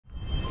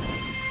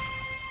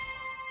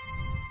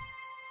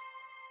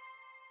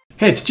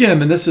Hey, it's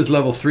Jim, and this is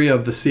level 3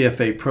 of the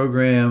CFA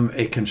program,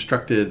 a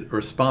constructed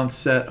response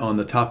set on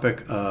the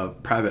topic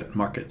of private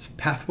markets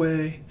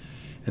pathway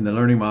and the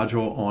learning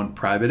module on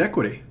private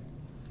equity.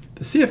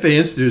 The CFA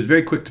Institute is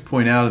very quick to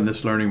point out in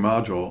this learning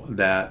module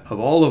that of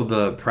all of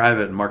the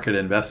private market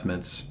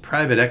investments,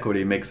 private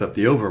equity makes up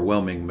the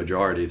overwhelming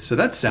majority. So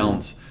that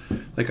sounds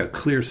like a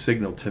clear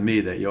signal to me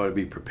that you ought to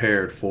be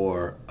prepared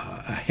for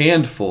a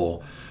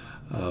handful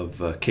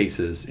of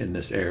cases in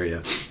this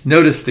area.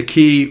 Notice the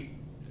key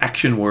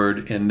action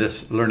word in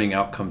this learning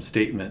outcome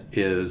statement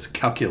is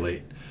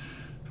calculate.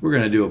 We're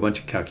going to do a bunch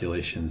of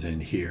calculations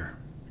in here.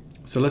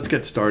 So let's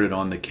get started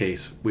on the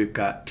case. We've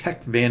got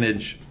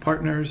Techvantage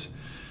Partners,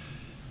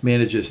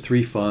 manages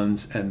 3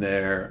 funds, and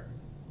their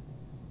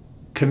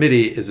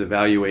committee is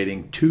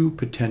evaluating 2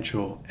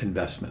 potential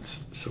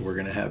investments. So we're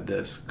going to have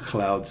this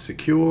cloud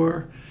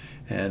secure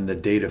and the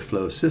data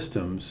flow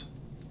systems.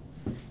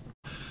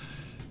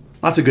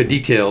 Lots of good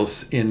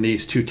details in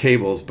these 2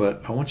 tables,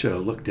 but I want you to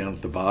look down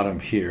at the bottom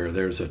here.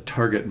 There's a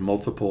target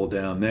multiple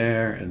down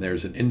there, and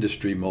there's an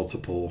industry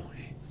multiple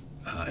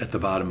at the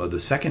bottom of the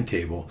second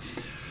table.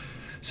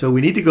 So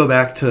we need to go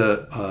back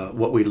to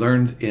what we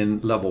learned in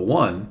level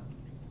 1.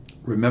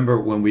 Remember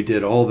when we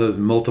did all the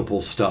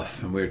multiple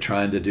stuff and we were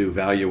trying to do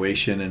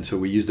valuation, and so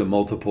we used a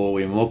multiple,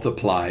 we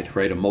multiplied,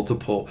 right? A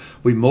multiple,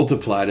 we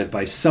multiplied it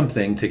by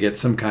something to get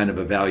some kind of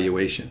a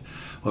valuation.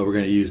 Well, we're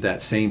going to use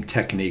that same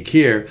technique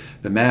here.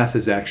 The math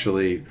is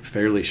actually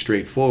fairly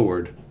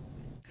straightforward.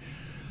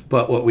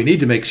 But what we need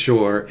to make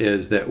sure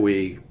is that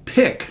we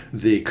pick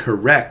the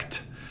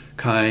correct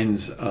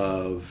kinds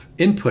of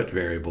input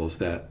variables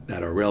that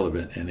are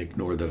relevant and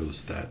ignore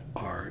those that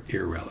are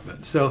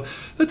irrelevant. So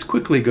let's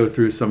quickly go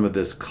through some of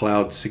this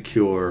cloud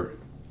secure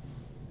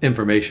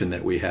information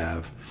that we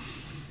have.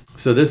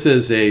 So this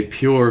is a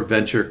pure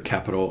venture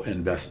capital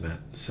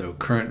investment. So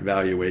current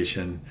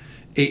valuation,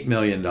 $8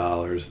 million.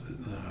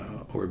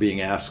 We're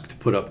being asked to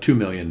put up $2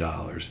 million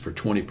for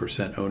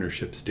 20%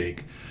 ownership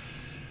stake.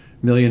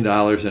 $1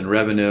 million in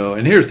revenue.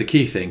 And here's the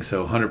key thing.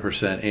 So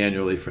 100%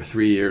 annually for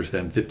 3 years,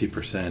 then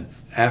 50%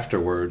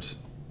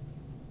 afterwards.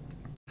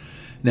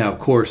 Now, of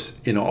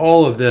course, in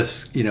all of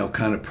this,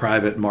 kind of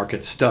private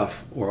market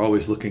stuff, we're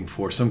always looking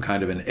for some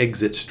kind of an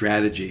exit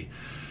strategy.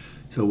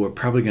 So we're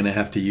probably going to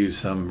have to use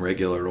some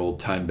regular old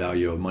time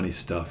value of money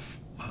stuff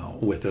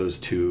with those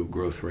 2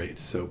 growth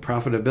rates. So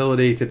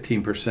profitability,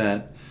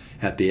 15%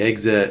 at the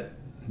exit,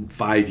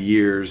 5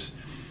 years.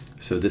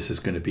 So this is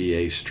going to be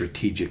a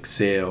strategic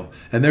sale.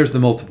 And there's the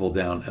multiple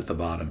down at the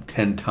bottom,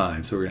 10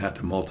 times. So we're going to have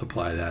to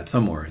multiply that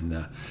somewhere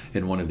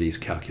in one of these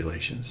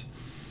calculations.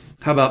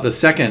 How about the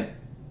second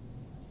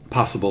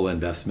possible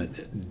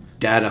investment,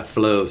 data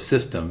flow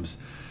systems?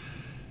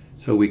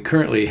 So we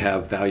currently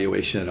have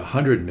valuation at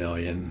 $100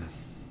 million.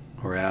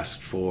 We're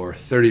asked for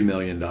 $30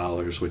 million,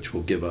 which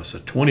will give us a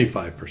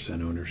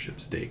 25% ownership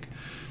stake.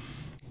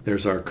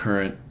 There's our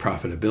current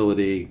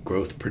profitability,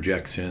 growth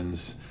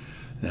projections.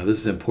 Now this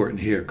is important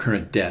here,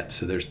 current debt.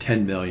 So there's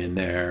 $10 million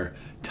there,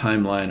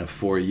 timeline of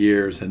 4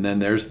 years, and then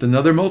there's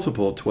another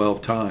multiple,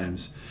 12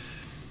 times.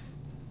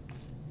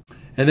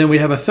 And then we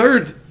have a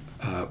third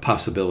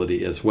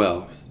possibility as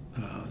well.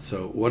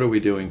 So what are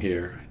we doing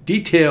here?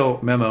 Detail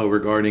memo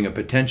regarding a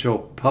potential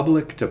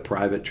public to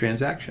private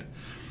transaction.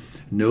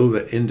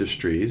 Nova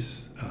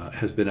Industries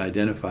has been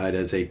identified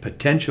as a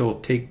potential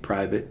take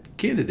private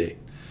candidate.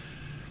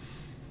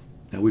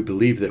 Now we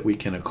believe that we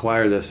can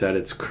acquire this at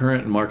its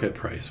current market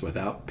price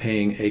without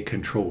paying a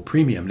control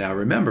premium. Now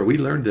remember, we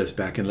learned this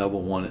back in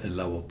level 1 and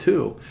level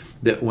 2,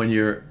 that when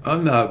you're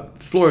on the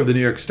floor of the New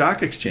York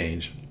Stock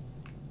Exchange,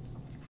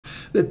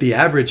 that the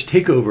average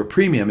takeover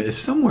premium is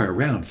somewhere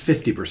around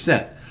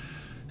 50%.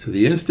 So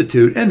the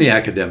Institute and the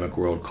academic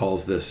world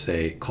calls this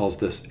a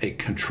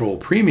control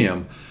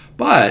premium,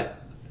 but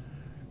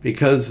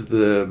because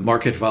the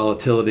market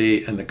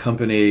volatility and the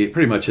company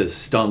pretty much has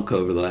stunk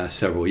over the last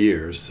several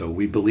years, so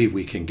we believe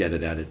we can get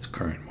it at its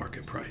current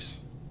market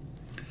price.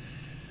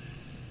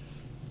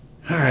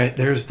 All right,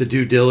 there's the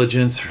due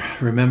diligence.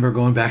 Remember,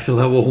 going back to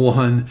level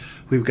 1,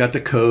 we've got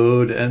the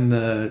code and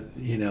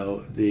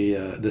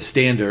the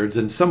standards,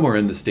 and somewhere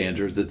in the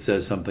standards it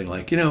says something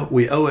like,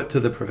 we owe it to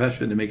the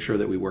profession to make sure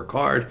that we work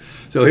hard.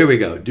 So here we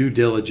go, due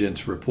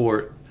diligence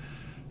report.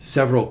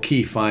 Several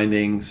key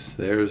findings.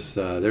 There's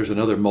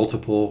another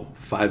multiple,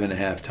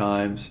 5.5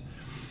 times.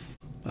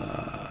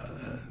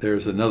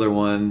 There's another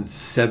one,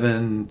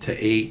 7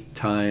 to 8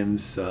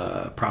 times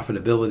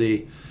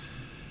profitability,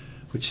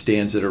 which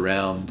stands at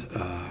around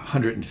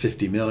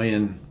 $150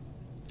 million.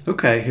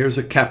 Okay, here's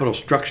a capital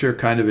structure,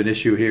 kind of an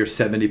issue here,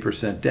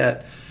 70%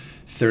 debt,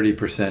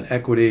 30%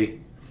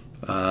 equity,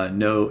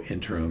 no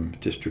interim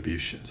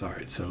distributions. All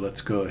right, so let's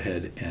go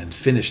ahead and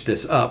finish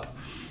this up.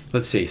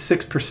 Let's see,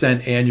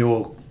 6%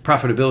 annual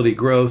profitability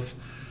growth,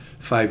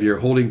 5-year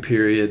holding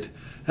period.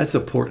 That's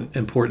an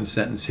important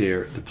sentence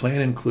here. The plan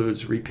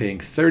includes repaying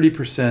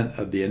 30%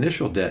 of the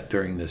initial debt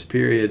during this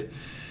period,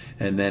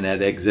 and then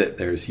at exit,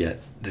 there's yet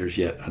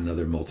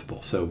another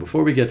multiple. So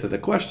before we get to the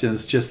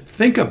questions, just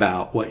think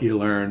about what you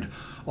learned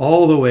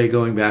all the way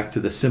going back to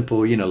the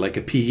simple, like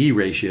a PE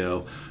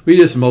ratio. We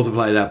just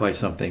multiply that by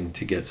something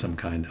to get some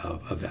kind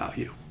of a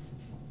value.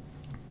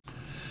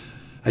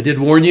 I did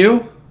warn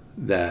you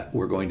that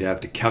we're going to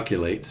have to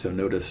calculate. So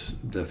notice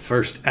the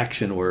first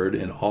action word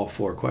in all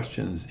 4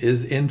 questions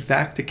is in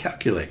fact to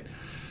calculate.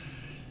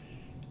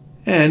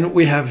 And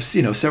we have,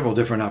 several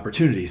different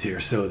opportunities here.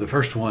 So the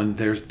first one,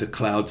 there's the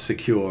cloud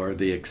secure,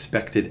 the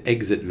expected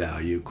exit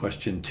value.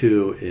 Question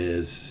 2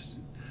 is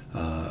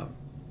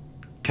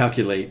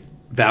calculate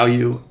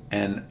value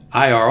and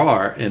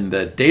IRR in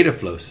the data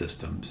flow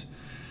systems.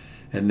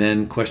 And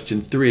then question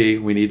 3,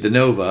 we need the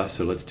NOVA,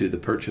 so let's do the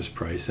purchase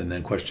price. And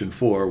then question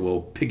 4,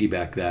 we'll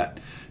piggyback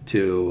that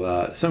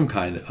to some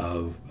kind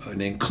of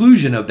an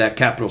inclusion of that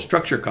capital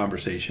structure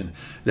conversation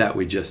that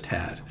we just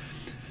had.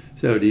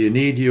 So do you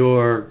need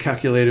your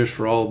calculators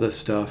for all this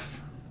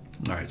stuff?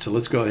 All right, so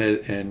let's go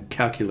ahead and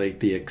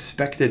calculate the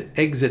expected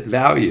exit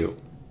value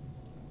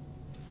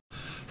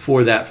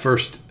for that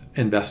first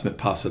investment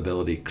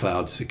possibility,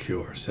 cloud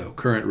secure. So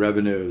current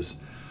revenues,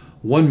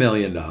 $1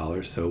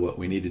 million. So what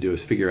we need to do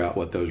is figure out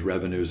what those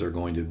revenues are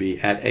going to be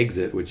at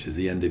exit, which is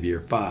the end of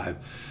year 5.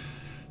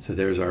 So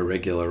there's our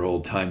regular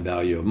old time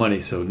value of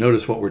money. So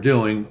notice what we're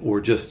doing. We're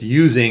just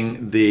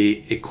using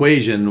the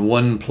equation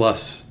 1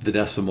 plus the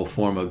decimal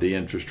form of the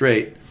interest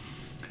rate.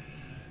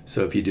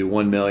 So if you do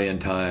 1 million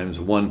times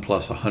 1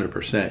 plus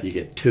 100%, you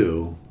get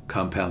 2.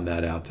 Compound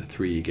that out to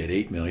 3, you get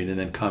 8 million. And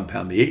then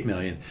compound the 8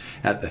 million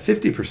at the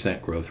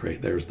 50% growth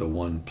rate. There's the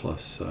 1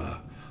 plus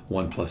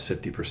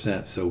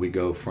 50%. So we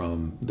go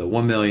from the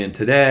 1 million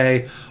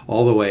today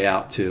all the way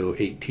out to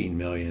 18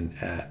 million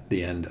at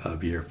the end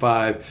of year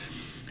 5.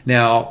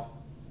 Now,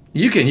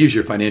 you can use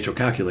your financial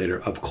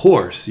calculator. Of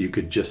course, you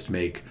could just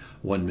make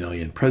 1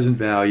 million present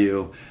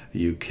value.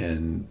 You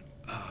can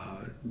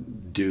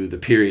do the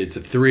periods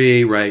of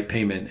 3, right?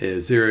 Payment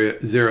is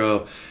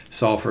 0,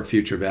 solve for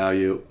future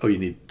value. Oh,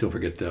 don't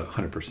forget the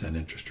 100%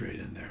 interest rate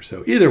in there.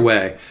 So either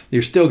way,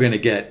 you're still going to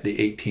get the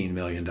 $18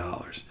 million.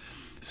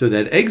 So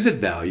that exit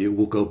value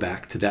will go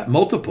back to that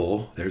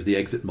multiple. There's the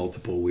exit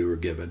multiple we were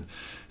given.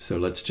 So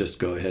let's just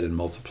go ahead and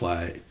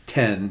multiply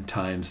 10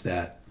 times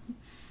that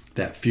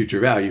future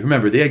value.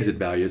 Remember, the exit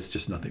value is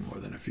just nothing more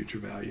than a future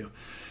value.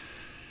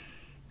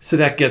 So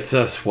that gets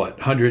us, what,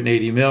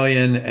 180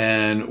 million,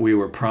 and we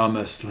were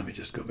promised, let me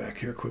just go back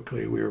here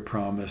quickly, we were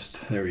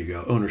promised, there we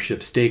go,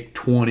 ownership stake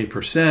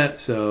 20%,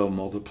 so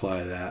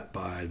multiply that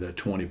by the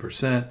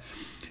 20%,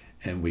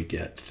 and we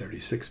get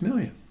 36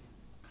 million.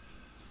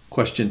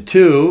 Question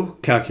 2,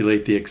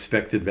 calculate the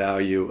expected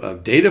value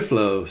of data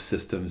flow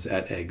systems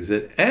at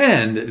exit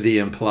and the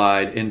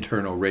implied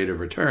internal rate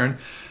of return.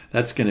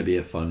 That's going to be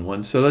a fun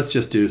one. So let's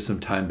just do some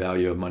time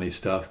value of money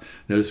stuff.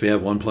 Notice we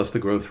have 1 plus the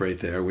growth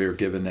rate there. We were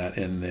given that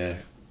in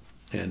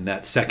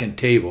that second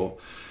table.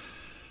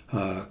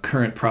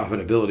 Current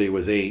profitability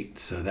was 8,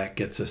 so that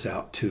gets us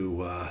out to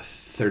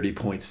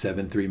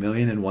 30.73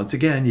 million. And once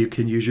again, you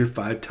can use your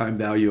 5 time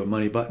value of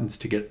money buttons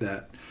to get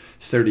that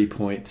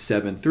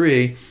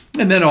 30.73,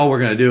 and then all we're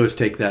going to do is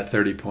take that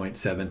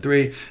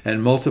 30.73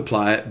 and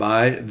multiply it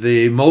by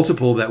the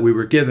multiple that we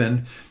were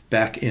given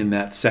back in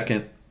that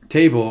second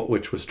table,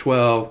 which was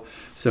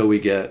 12. So we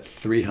get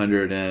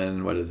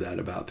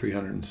about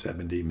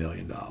 $370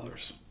 million.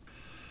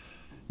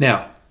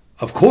 Now,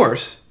 of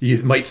course,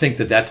 you might think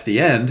that that's the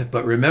end,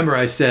 but remember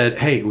I said,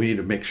 hey, we need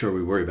to make sure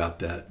we worry about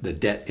the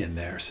debt in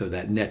there. So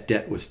that net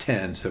debt was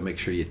 10, so make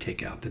sure you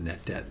take out the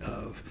net debt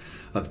of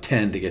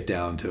 10 to get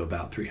down to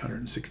about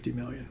 360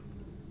 million.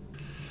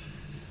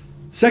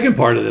 Second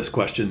part of this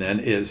question then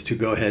is to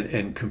go ahead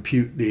and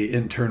compute the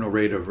internal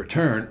rate of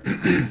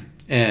return.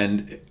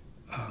 And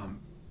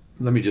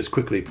let me just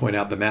quickly point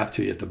out the math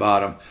to you at the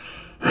bottom.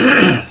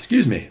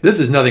 Excuse me. This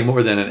is nothing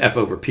more than an F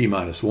over P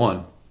minus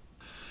 1.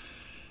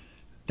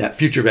 That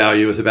future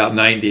value is about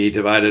 90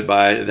 divided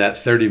by that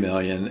 30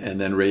 million and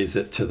then raise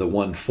it to the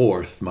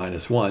 1/4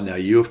 minus 1. Now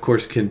you of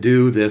course can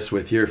do this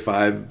with your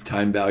 5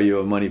 time value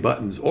of money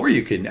buttons, or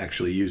you can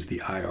actually use the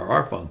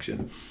IRR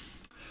function.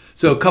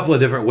 So a couple of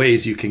different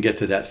ways you can get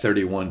to that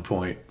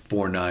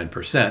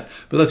 31.49%,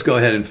 but let's go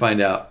ahead and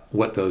find out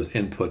what those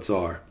inputs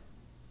are.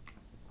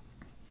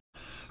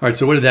 All right,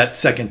 so what did that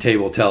second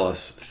table tell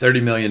us?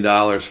 $30 million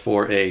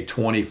for a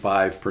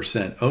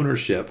 25%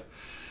 ownership.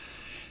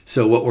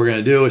 So what we're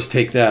going to do is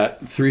take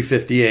that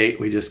 358,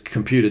 we just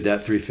computed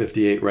that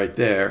 358 right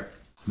there,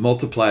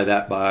 multiply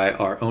that by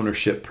our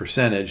ownership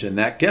percentage, and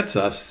that gets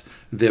us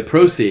the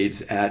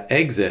proceeds at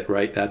exit,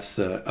 right? That's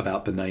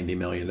about the $90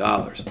 million.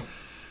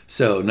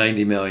 So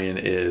 90 million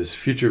is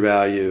future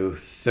value,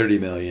 30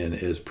 million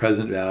is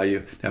present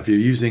value. Now, if you're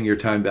using your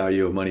time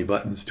value of money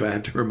buttons, do I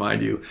have to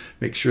remind you,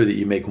 make sure that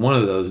you make one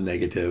of those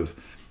negative.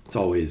 It's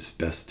always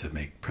best to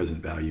make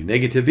present value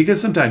negative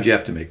because sometimes you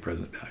have to make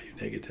present value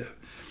negative.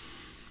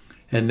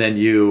 And then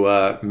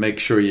you make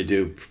sure you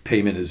do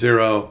payment is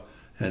 0,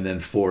 and then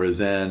 4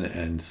 is N,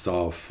 and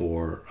solve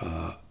for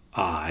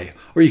I,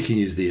 or you can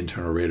use the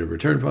internal rate of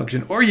return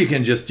function, or you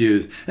can just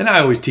use, and I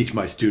always teach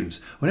my students,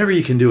 whenever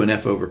you can do an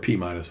F over P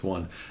minus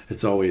 1,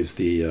 it's always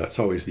the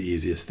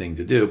easiest thing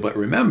to do. But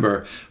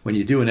remember, when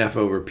you do an F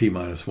over P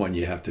minus 1,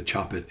 you have to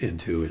chop it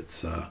into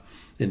its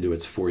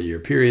 4-year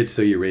period,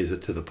 so you raise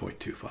it to the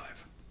 0.25.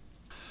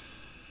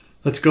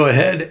 Let's go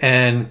ahead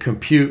and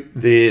compute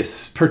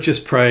this purchase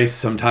price.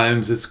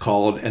 Sometimes it's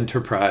called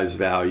enterprise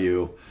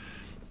value,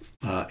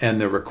 and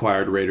the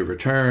required rate of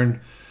return.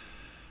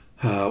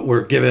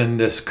 We're given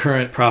this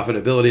current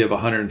profitability of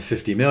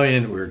 150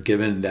 million. We're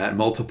given that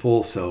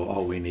multiple, so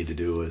all we need to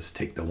do is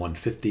take the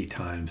 150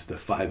 times the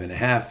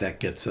 5.5. That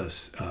gets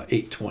us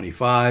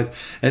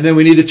 825, and then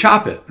we need to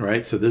chop it,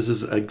 right? So this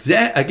is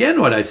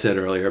again what I said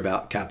earlier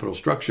about capital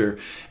structure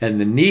and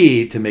the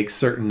need to make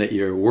certain that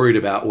you're worried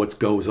about what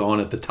goes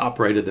on at the top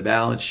right of the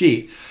balance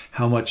sheet.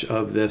 How much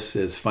of this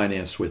is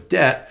financed with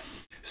debt?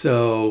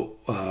 So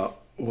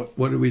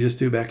what did we just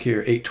do back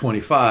here?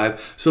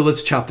 825. So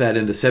let's chop that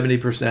into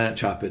 70%,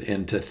 chop it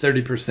into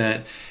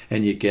 30%,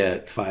 and you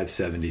get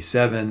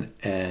 577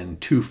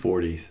 and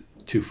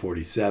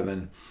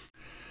 247.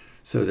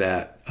 So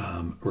that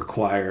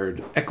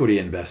required equity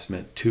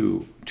investment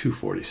to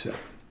 247.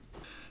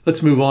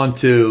 Let's move on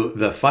to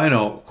the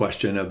final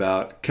question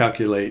about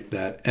calculate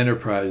that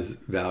enterprise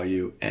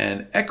value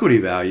and equity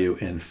value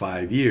in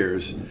 5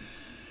 years.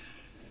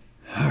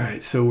 All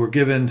right, so we're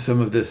given some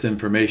of this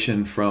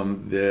information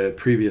from the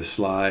previous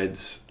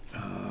slides.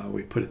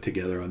 We put it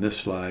together on this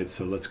slide,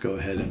 so let's go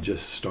ahead and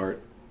just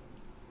start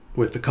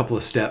with a couple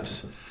of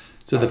steps.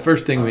 So the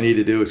first thing we need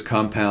to do is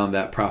compound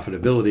that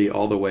profitability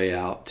all the way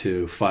out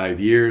to 5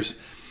 years.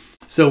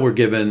 So we're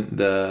given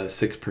the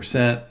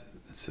 6%,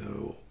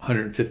 so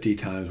 150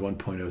 times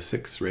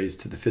 1.06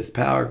 raised to the 5th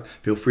power.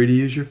 Feel free to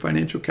use your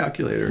financial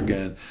calculator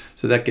again.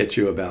 So that gets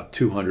you about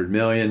 200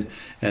 million.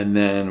 And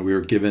then we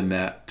were given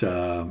that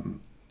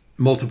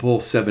multiple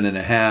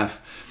 7.5.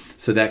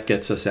 So that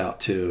gets us out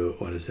to,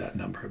 what is that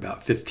number?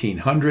 About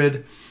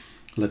 1,500.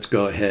 Let's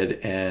go ahead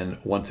and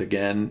once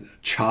again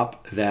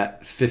chop that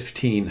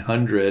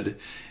 1,500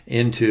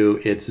 into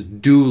its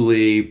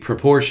duly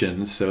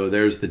proportions. So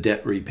there's the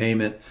debt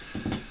repayment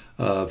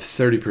of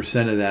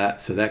 30% of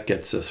that, so that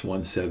gets us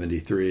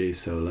 173.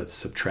 So let's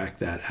subtract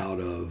that out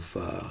of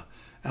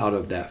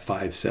that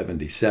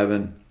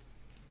 577.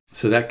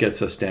 So that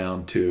gets us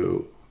down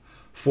to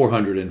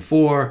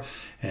 404.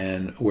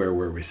 And where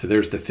were we? So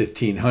there's the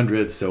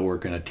 1,500. So we're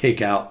going to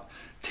take out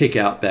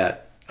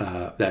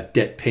that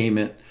debt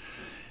payment,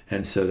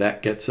 and so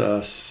that gets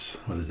us,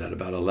 what is that?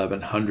 About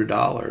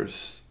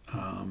 $1,100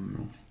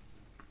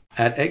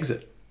 at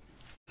exit.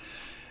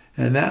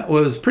 And that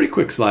was a pretty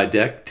quick slide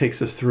deck.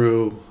 Takes us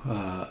through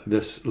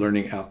this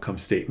learning outcome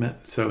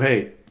statement. So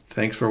hey,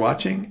 thanks for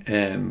watching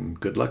and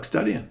good luck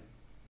studying.